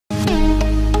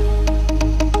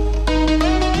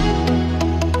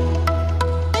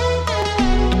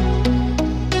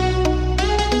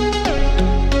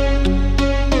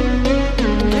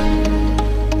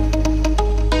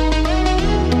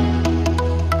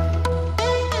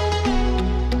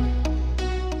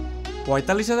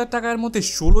45,000 টাকার মধ্যে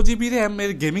 16 GB RAM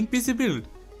এর গেমিং পিসি বিল্ড,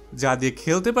 যা দিয়ে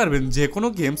খেলতে পারবেন যে কোনো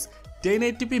গেমস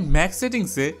 1080p ম্যাক্স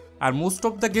সেটিংসে, আর মোস্ট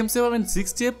অফ দ্য গেমসে পাবেন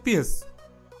 60 FPS।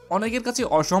 অনেকের কাছে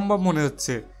অসম্ভব মনে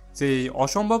হচ্ছে যে এই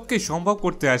অসম্ভবকে সম্ভব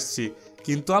করতে আসছি,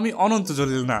 কিন্তু আমি অনন্ত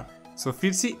জলিল না। সো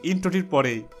ফিরছি ইন্ট্রোটির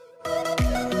পরেই।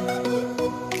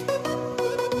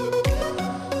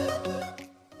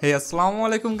 হে আসসালামু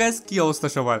আলাইকুম গাইস, কি অবস্থা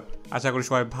সবার? আশা করি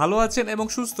সবাই ভালো আছেন এবং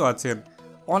সুস্থ আছেন।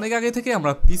 অনেক আগে থেকে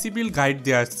আমরা পিসি বিল্ড গাইড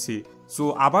দিয়ে আসছি, সো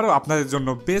আবারও আপনাদের জন্য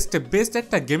বেস্ট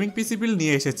একটা গেমিং পিসি বিল্ড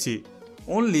নিয়ে এসেছি,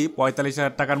 অনলি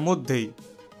 45,000 টাকার মধ্যেই।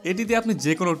 এটি দিয়ে আপনি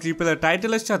যে কোনো ট্রিপল এ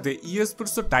টাইটেলের সাথে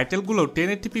ইউএসপোর্টস টাইটেলগুলো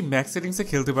 1080p ম্যাক্স সেটিংসে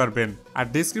খেলতে পারবেন। আর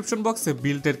ডেসক্রিপশন বক্সে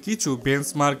বিল্ডের কিছু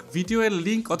বেঞ্চমার্ক ভিডিও এর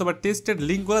লিঙ্ক অথবা টেস্টের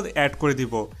লিঙ্কগুলো অ্যাড করে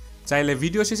দিব, চাইলে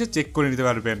ভিডিও শেষে চেক করে নিতে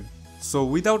পারবেন। সো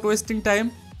উইদাউট ওয়েস্টিং টাইম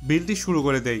বিল্ডটি শুরু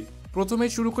করে দেই।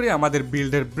 প্রথমেই শুরু করি আমাদের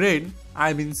বিল্ডের ব্রেন,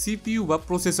 সিপিইউ বা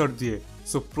প্রসেসর দিয়ে।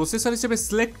 সো প্রসেসর হিসেবে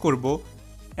সিলেক্ট করব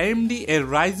AMD এর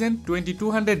Ryzen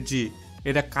 2200G।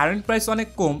 এটা কারেন্ট প্রাইস অনেক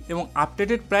কম এবং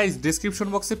আপডেটেড প্রাইস ডেসক্রিপশন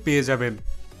বক্সে পেয়ে যাবেন।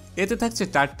 এতে থাকছে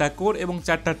 4টা কোর এবং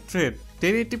 4টা থ্রেড।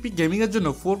 1080p গেমিংয়ের জন্য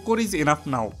 4 কোর ইজ এনাফ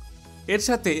নাও। এর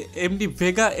সাথে AMD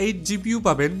Vega 8 GPU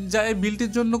পাবেন, যা এই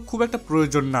বিল্ডটির জন্য খুব একটা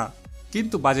প্রয়োজন না,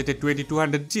 কিন্তু বাজেটে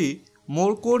 2200G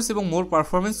মোর কোর্স এবং মোর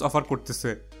পারফরমেন্স অফার করতেছে।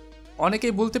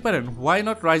 অনেকেই বলতে পারেন why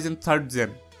not Ryzen 3rd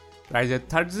Gen। Ryzen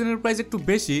 3rd Gen এর প্রাইস একটু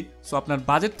বেশি, সো আপনার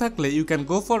বাজেট থাকলে you can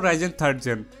go for Ryzen 3rd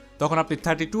Gen। তখন আপনি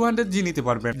 3200G নিতে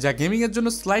পারবেন, যা গেমিংয়ের জন্য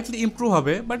স্লাইটলি ইমপ্রুভ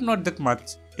হবে, বাট নট দ্যাট মাচ।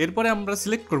 এরপরে আমরা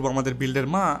সিলেক্ট করব আমাদের বিল্ডের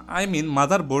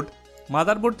মাদারবোর্ড।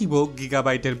 মাদারবোর্ড নিব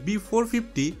গিগাবাইটের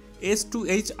B450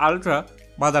 S2H আলট্রা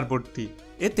মাদারবোর্ডটি।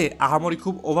 এতে আহামরি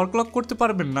খুব ওভারক্লক করতে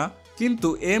পারবেন না, কিন্তু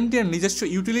AMD এর নিজস্ব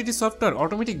ইউটিলিটি সফটওয়্যার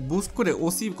অটোমেটিক বুস্ট করে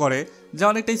ওসি করে, যা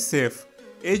অনেকটাই সেফ।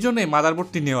 এই জন্যই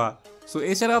মাদারবোর্ডটি নেওয়া। সো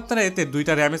এছাড়াও আপনারা এতে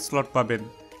 2টা র্যামের স্লট পাবেন,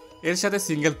 এর সাথে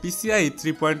সিঙ্গেল PCI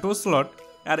 3.0 স্লট,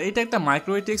 আর এটা একটা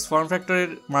মাইক্রো ATX ফর্ম ফ্যাক্টরের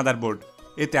মাদারবোর্ড।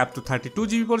 এতে আপ টু 32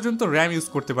 GB পর্যন্ত র্যাম ইউজ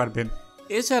করতে পারবেন।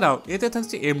 এছাড়াও এতে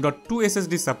থাকছে M.2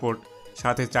 SSD সাপোর্ট,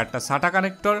 সাথে 4টা SATA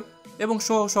কানেক্টর এবং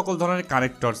সহ সকল ধরনের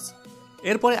কানেক্টরস।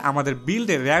 এরপরে আমাদের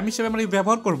বিল্ডে র্যাম হিসেবে আমরা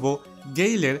ব্যবহার করব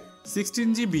গেইলের 16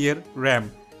 GB এর র্যাম।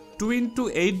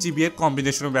 2x8 GB এর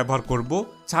কম্বিনেশনও ব্যবহার করব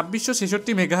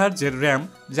 2666 MHz এর র্যাম,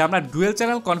 যা আমরা ডুয়েল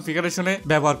চ্যানেল কনফিগারেশনে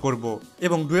ব্যবহার করব,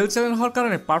 এবং ডুয়েল চ্যানেল হওয়ার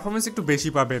কারণে পারফরমেন্স একটু বেশি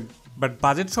পাবেন। বাট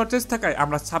বাজেট শর্টেজ থাকায়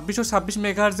আমরা 2626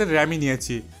 MHz এর র্যামই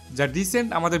নিয়েছি, যা ডিসেন্ট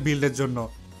আমাদের বিল্ডের জন্য।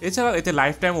 এছাড়াও এতে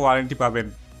লাইফ টাইম ওয়ারেন্টি পাবেন।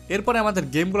 এরপরে আমাদের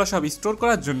গেমগুলো সব স্টোর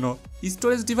করার জন্য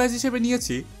স্টোরেজ ডিভাইস হিসেবে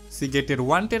নিয়েছি সিগেটের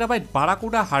 1TB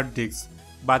বারাকুডা হার্ড ডিস্ক।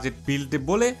 বাজেট বিল্ডে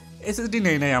বলে SSD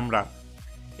নেই নাই আমরা।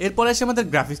 এরপরে আসে আমাদের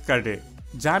গ্রাফিক্স কার্ডে,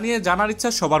 যা নিয়ে জানার ইচ্ছা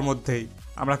সবার মধ্যেই।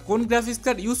 আমরা কোন গ্রাফিক্স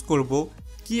কার্ড ইউজ করব,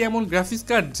 কি এমন গ্রাফিক্স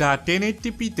কার্ড যা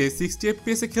 1080pতে 60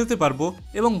 FPS এ খেলতে পারবো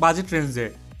এবং বাজেট রেঞ্জে।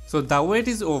 So the wait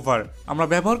is over. আমরা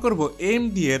ব্যবহার করব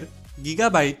AMD এর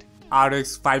gigabyte RX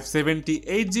 570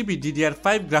 8GB DDR5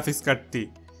 graphics কার্ডটি।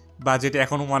 বাজেটে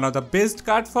এখন one of the best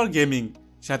card for gaming,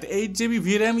 সাথে 8GB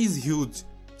VRAM is huge.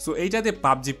 So এইটাতে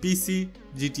PUBG PC,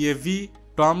 GTA V,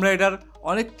 Tom rider,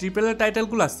 অনেক ট্রিপল এ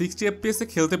টাইটেলগুলো 60 FPS এ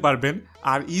খেলতে পারবেন,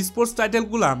 আর স্পোর্টস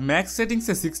টাইটেলগুলো ম্যাক্স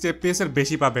সেটিংসে 60 FPS এর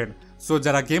বেশি পাবেন। সো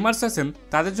যারা গেমার্স আছেন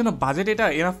তাদের জন্য বাজেট এটা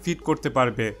এরা ফিট করতে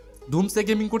পারবে। ধুমসে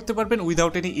গেমিং করতে পারবেন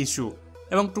উইদাউট এনি ইস্যু,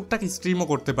 এবং টুকটাক স্ট্রিমও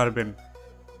করতে পারবেন।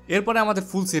 এরপরে আমাদের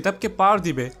ফুল সেটআপকে পাওয়ার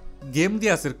দিবে গেম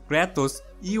দিয়াসের ক্র্যাটোস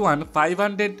E1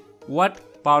 500 ওয়াট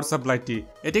পাওয়ার সাপ্লাইটি।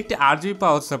 এটি একটি RGB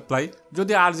পাওয়ার সাপ্লাই,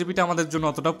 যদি RGBটা আমাদের জন্য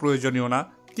অতটা প্রয়োজনীয় না,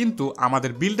 কিন্তু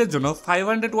আমাদের বিল্ডের জন্য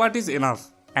 500 ওয়াট ইজ এনাফ।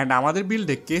 অ্যান্ড আমাদের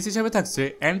বিল্ডে কেস হিসাবে থাকছে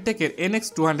অ্যান্টেকের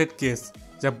NX200 কেস,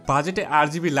 যা বাজেটে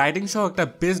RGB লাইটিং সহ একটা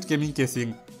বেস্ট গেমিং কেসিং,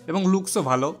 এবং লুকসও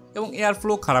ভালো এবং এয়ার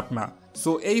ফ্লো খারাপ না।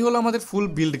 সো এই হলো আমাদের ফুল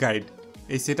বিল্ড গাইড।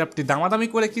 এই সেটআপটি দামাদামি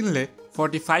করে কিনলে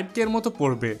 45K এর মতো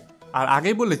পড়বে, আর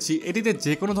আগেই বলেছি এটিতে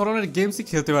যে কোনো ধরনের গেমসই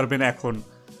খেলতে পারবেন এখন।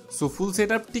 সো ফুল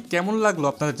সেটআপটি কেমন লাগলো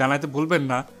আপনাদের জানাতে ভুলবেন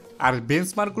না, আর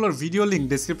বেঞ্চমার্কগুলোর ভিডিও লিঙ্ক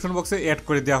ডেসক্রিপশন বক্সে অ্যাড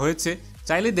করে দেওয়া হয়েছে,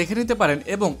 চাইলে দেখে নিতে পারেন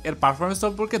এবং এর পারফরমেন্স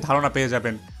সম্পর্কে ধারণা পেয়ে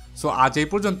যাবেন। সো আজ এই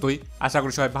পর্যন্তই। আশা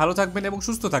করি সবাই ভালো থাকবেন এবং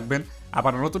সুস্থ থাকবেন।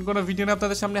 আবার নতুন কোনো ভিডিও নিয়ে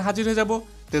আপনাদের সামনে হাজির হয়ে যাব।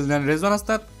 Till then Rezwan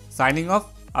Hasnat signing off.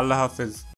 আল্লাহ হাফেজ।